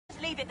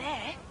leave it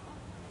there.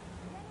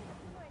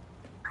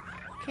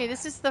 Okay,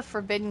 this is the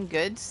forbidden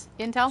goods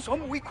intel.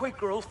 Some weak-weight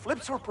girl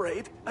flips her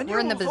braid, and We're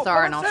in the you lose all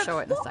bazaar, and common I'll show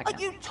sense. it in a What second.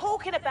 are you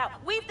talking about?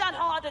 We've done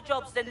harder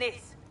jobs than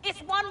this.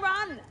 It's one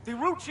run. The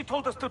route she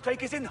told us to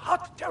take is in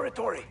hot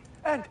territory.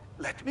 And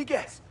let me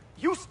guess,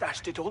 you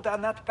stashed it all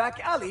down that back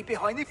alley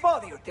behind the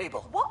farther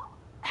table. What?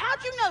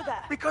 How'd you know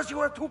that? Because you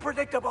are too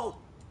predictable.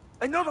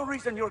 Another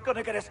reason you're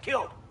gonna get us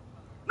killed.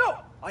 No,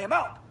 I am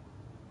out.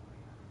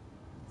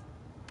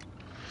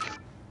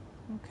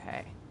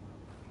 Okay.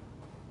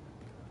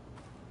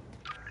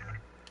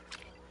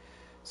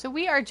 So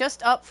we are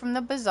just up from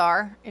the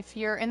bazaar. If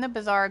you're in the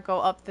bazaar, go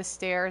up the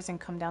stairs and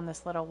come down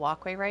this little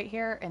walkway right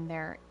here, and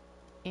they're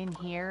in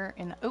here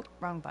in the... Oh,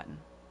 wrong button.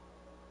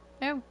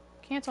 No,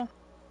 cancel.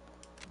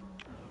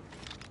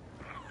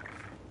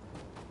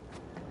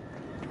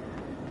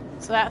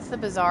 So that's the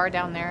bazaar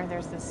down there.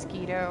 There's the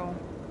Skeeto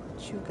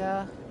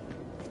Chuga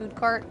food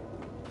cart.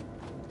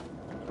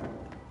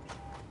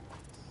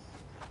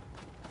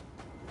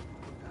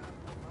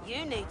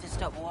 You need to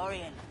stop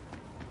worrying.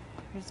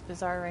 Here's the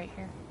bazaar right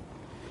here.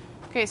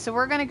 Okay, so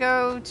we're gonna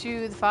go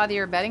to the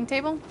father betting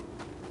table,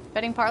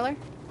 betting parlor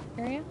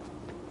area.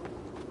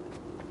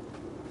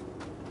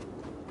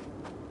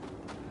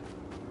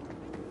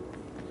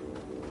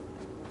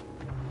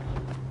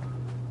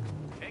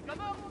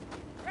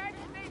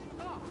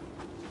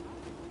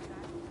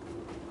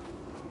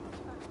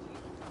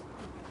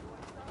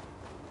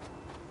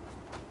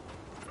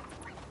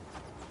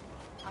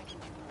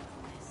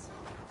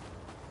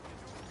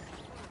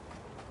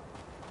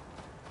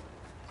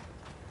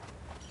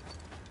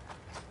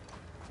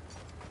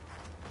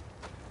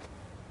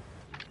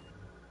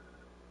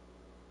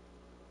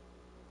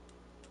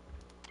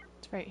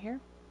 Right here.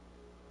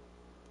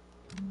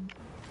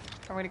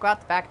 We're going to go out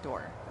the back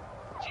door.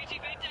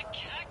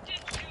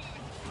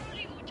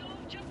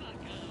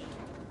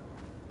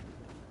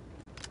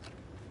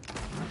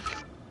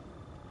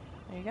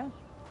 There you go.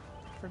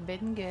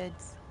 Forbidden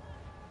goods.